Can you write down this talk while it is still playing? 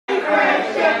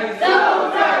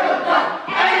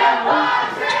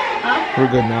We're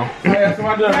good now. Yeah, so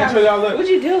I done. Make sure y'all look. What'd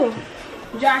you do?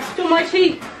 Josh, too much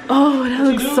heat. Oh, that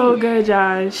looks so good,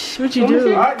 Josh. What'd you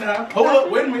do? Alright now. Hold up,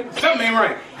 wait a minute. Something ain't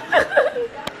right.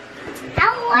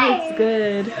 Looks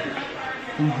good.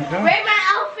 Rate my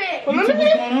outfit. What's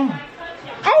going on?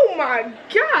 Oh my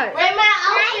god. Rate my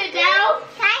outfit, Daryl.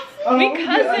 We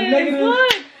cousins.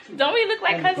 Look. Don't we look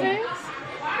like cousins?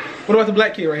 What about the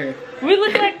black kid right here? We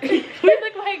look like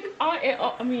aunt and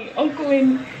uncle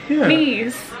and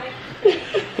niece.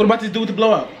 What about this dude with the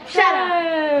blowout? Shut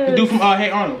up. The dude from Hey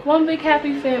Arnold. One big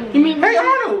happy family. You mean Hey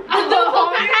Arnold? Hey,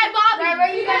 Bobby.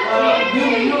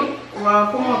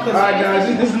 Well, come on, alright guys,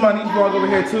 this is my niece vlog over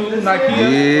here too, Nikea.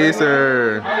 Yes,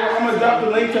 sir. I'm gonna drop the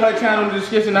link to her channel in the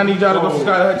description. I need y'all to go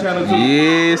subscribe to her channel too.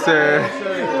 Yes, sir.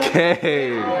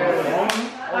 Okay.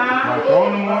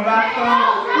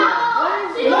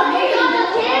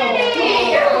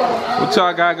 What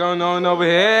y'all got going on over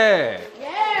here?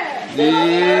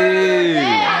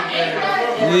 Yeah.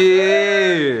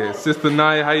 Yeah. Sister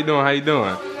Naya, how you doing? How you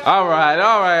doing? All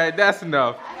right. That's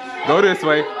enough. Go this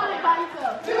way.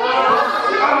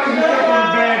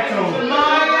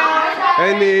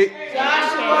 Hey, Nick.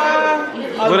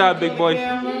 What up, big boy?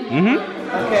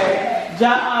 Okay.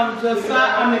 Joshua.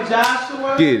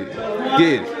 Get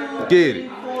it.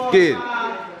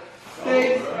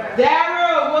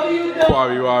 Daryl, what are you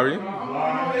doing? Wari.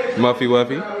 Muffy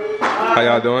Wuffy. How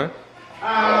y'all doing?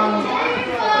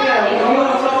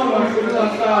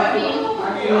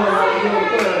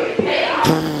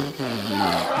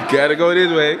 Gotta go this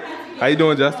way. How you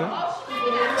doing, Justin?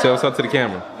 Say what's up to the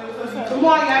camera. Come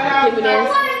on, y'all. Give me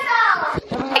this.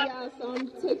 So I'm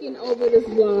taking over this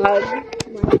vlog. My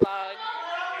vlog.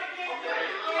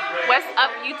 What's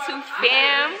up, YouTube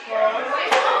fam?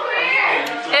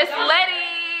 It's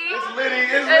Liddy. It's Liddy.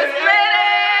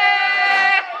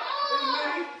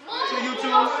 To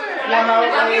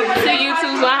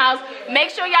YouTube's One House. Make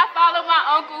sure y'all follow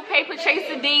my uncle, Paper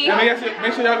Chaser D.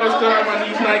 Make sure y'all go start my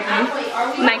niece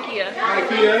Nikea.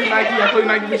 Nikea. I put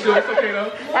Nike for sure. It's okay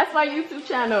though. That's my YouTube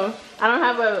channel. I don't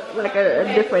have a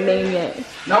different name yet.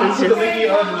 No, I'm gonna put the link in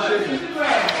the description.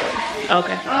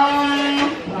 Okay.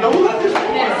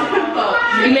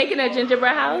 You making a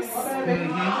gingerbread house?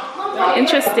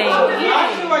 Interesting. I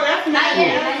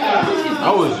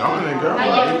was young and girl.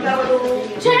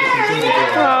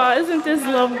 Oh, isn't this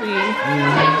lovely?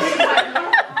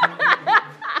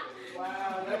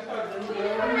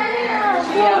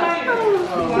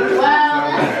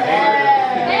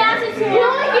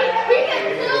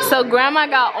 So grandma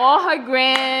got all her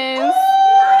grands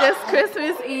this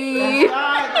Christmas Eve.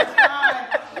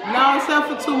 No, except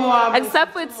for 2 more.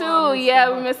 Except for 2, yeah,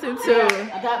 we're missing 2.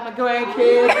 I got my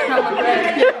grandkids.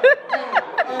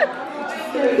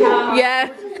 Yeah.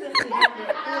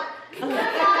 I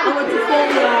went to say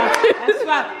y'all. That's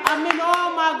right. I'm in all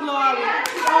my glory.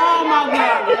 All my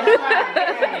glory.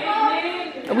 That's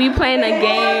right. We playing a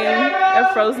game, a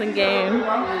Frozen game.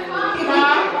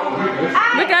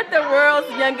 Look at the world's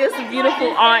youngest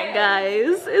beautiful aunt,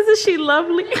 guys. Isn't she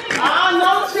lovely? Oh,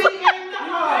 no, she ain't the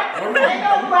heart. Ain't no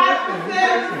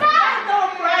practice. No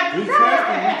practice.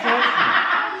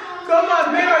 Come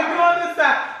on, Mira, you on this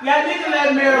side. Y'all need to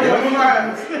let Mira go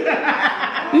first.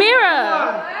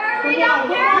 Mira.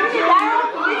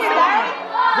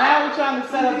 Now we're trying to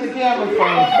set up the camera for you.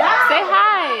 Say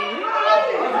hi.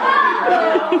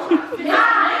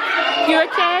 You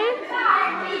okay?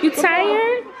 You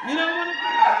tired? You don't want to?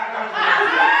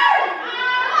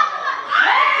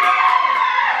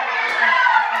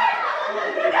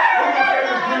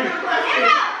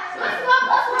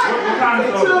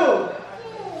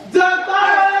 2. Done.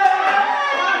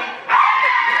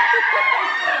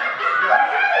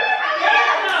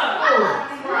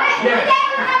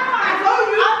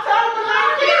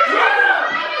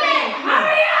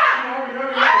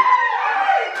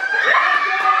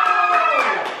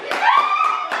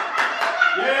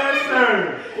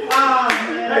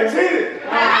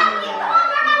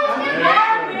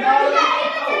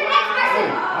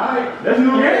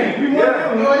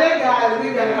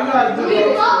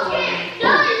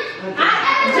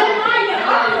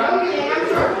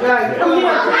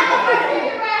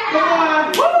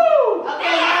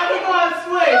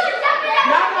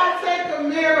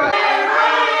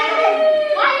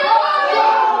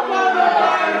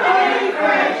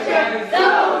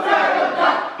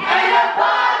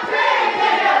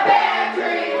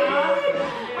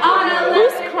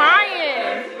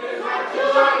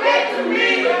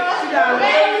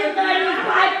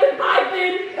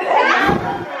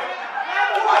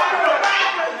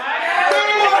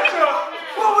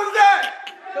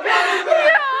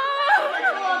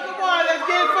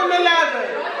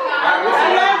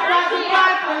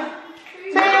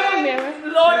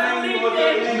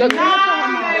 Ladies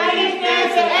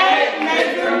dance at 8,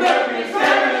 major milk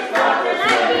 7, start to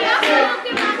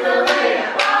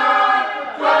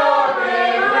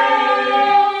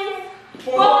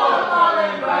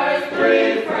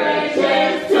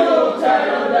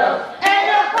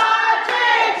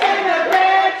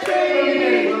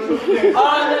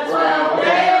on the 12th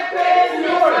day of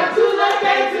Christmas, to the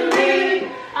day to leave.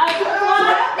 I just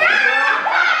want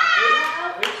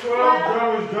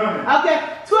okay,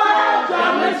 12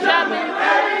 drummers drumming,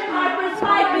 30 pipers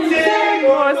piping, 10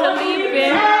 Boys are leaving.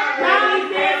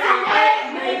 9 dancing,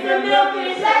 8 major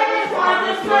milking, 7 swans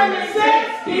are swimming,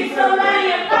 6 geese are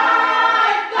laying,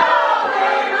 5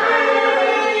 golden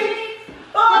rings,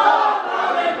 4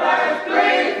 golden birds,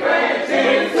 3 French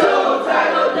hens, 2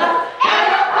 turtle doves.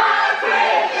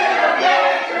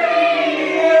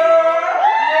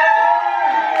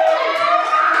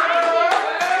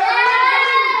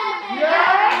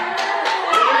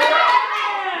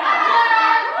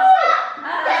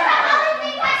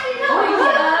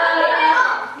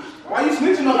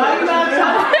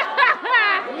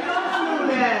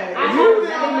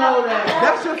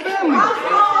 That's your family.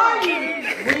 How are you?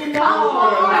 We know.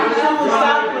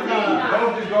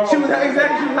 She was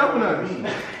exactly, she was helping us.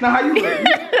 Now how you look? You a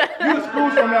school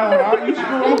from now on, right? You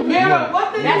school. Mira,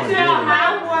 what did that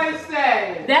y'all boy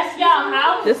say? That's y'all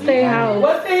house? This their house.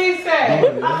 What did he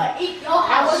say? I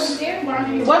wasn't there,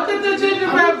 Barney. What did the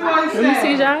gingerbread boy say? Let me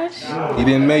see, Josh. He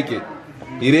didn't make it.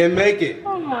 He didn't make it.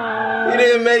 He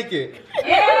didn't make it.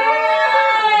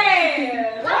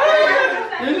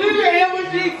 Did you hear what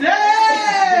she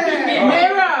said?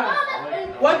 Mira,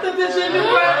 what did the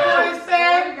gingerbread boy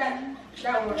say?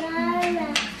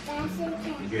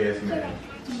 Yes, man.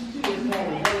 You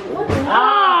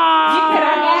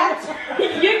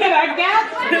could have got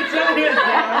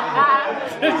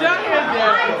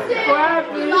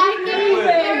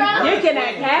You can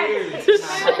have cat.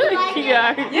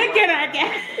 You can have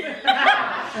cat.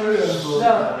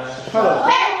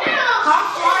 How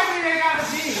far do they gotta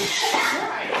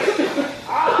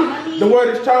be? The word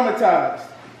is traumatized.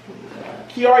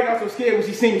 Kiara got so scared when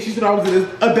she seen me, she said I was a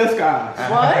disguise.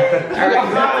 What?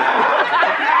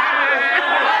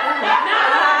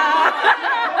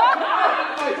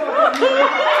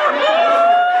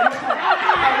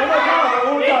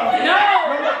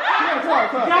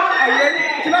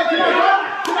 Can I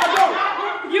go?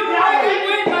 You already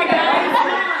win, my guy.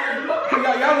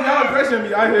 Y'all aggression me,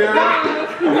 I hear.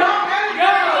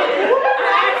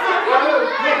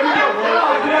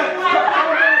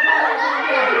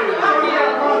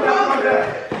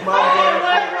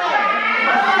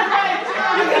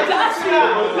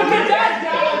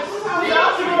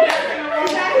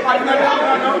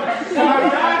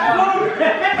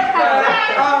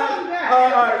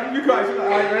 You guys,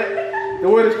 the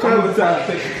word is traumatized.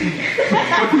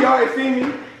 When Kiara seen me,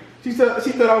 she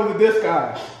thought I was a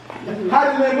disguise. How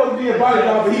does man supposed to be a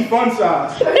bodyguard but he fun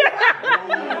size?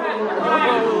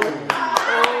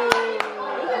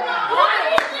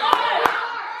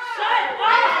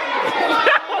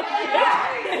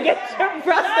 Get your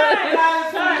brother.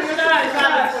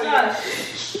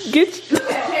 Get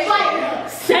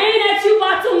Saying that you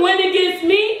about to win against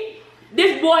me,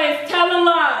 this boy is telling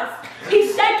lies.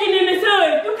 He's shaking in his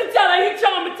hood. You can tell that he's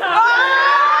traumatized.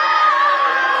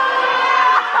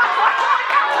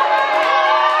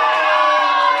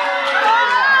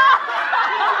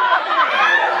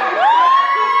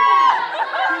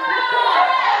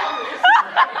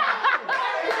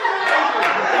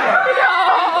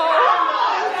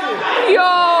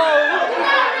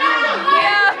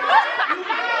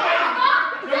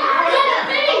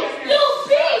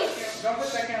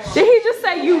 Did he just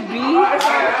say you be?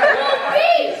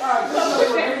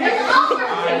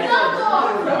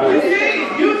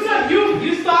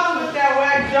 You started with that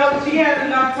whack joke. She had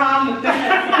enough time to think. I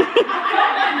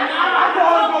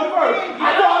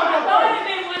thought it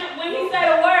meant when he said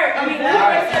a word. I mean,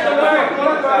 when he said the word.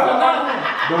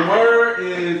 The word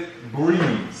is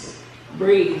breeze.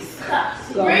 Breeze.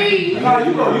 Breathe. I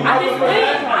just win. I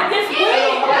just win.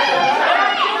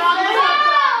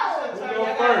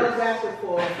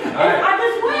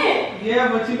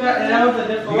 Yeah, but you got that was a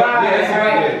different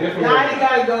line. Now you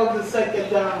gotta go to second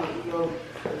down.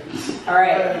 All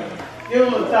right. Give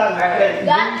him a time.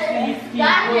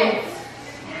 Got this.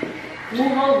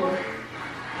 Move over.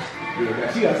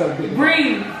 She got something big.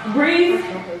 Breathe. Breathe.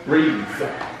 Breeze.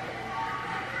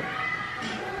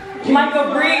 Like a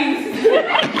breeze.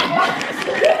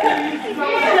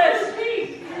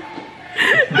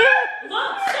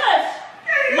 Look, shush.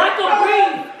 Like a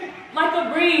breeze. Like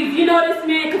a breeze. You know this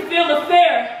man can feel the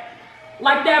fear.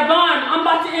 Like that Vaughn, I'm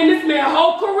about to end this man's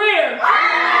whole career.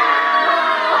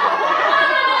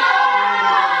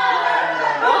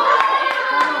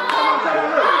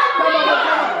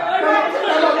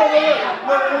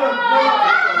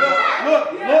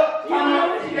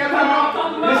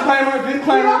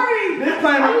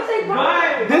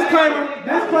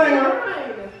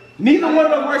 Neither one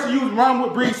of those words you use rhyme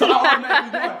with breathe, so I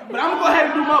automatically won. But I'm gonna go ahead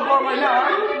and do my bar right now,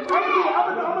 alright? I'm gonna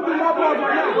do my bar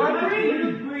right now, right?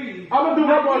 I'm gonna do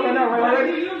my bar right now, right?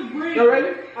 Ready? You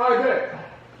ready? Alright, good.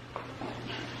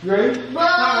 You ready? Bro.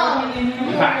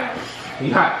 He hot. He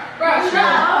hot. Bro, shut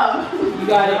up. You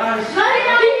got it.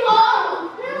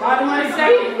 Bottom of the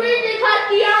second.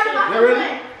 You ready?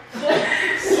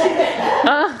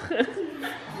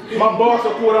 My boss so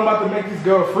cool, I'm about to make this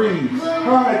girl freeze.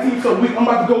 Alright, team so weak, I'm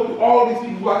about to go through all these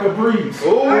people like a breeze.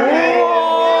 Okay.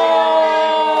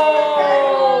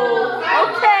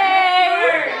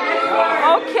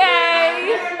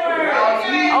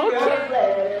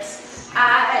 I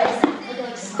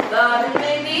thought it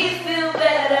made me feel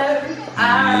better.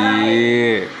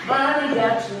 Yeah. Finally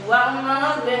got you out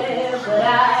my bed, but I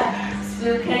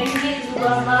still can't get you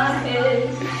out my head.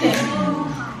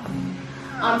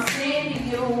 I'm seeing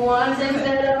you ones and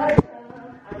better.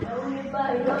 I know you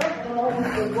by your phone,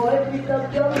 so boy, pick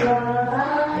up your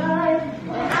line.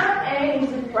 And I ain't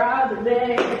too proud to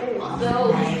beg, so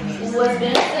what's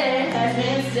been said has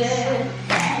been said.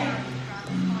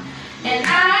 And I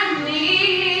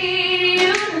need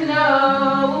you to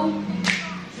know,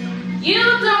 you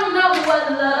don't know what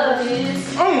love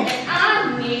is. And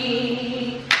I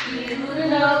need you to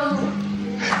know,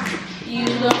 you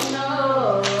don't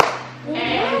know.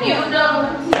 And you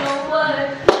don't know what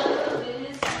love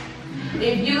is.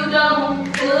 If you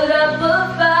don't put up a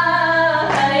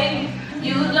fight,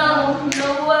 you don't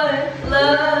know what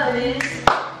love is.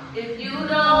 If you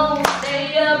don't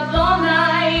stay up all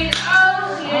night,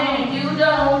 oh yeah, you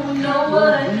don't know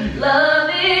what love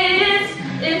is.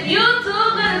 If you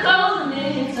took a cold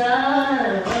many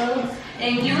times,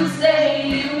 and you say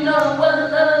you know what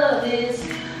love is,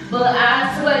 but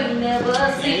I swear you never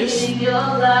seen it in your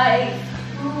life.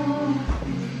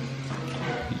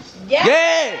 Yeah!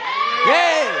 Yeah!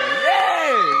 Yeah!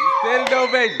 Stand it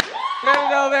ovation. Stand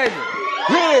it ovation.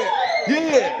 Yeah!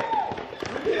 Yeah!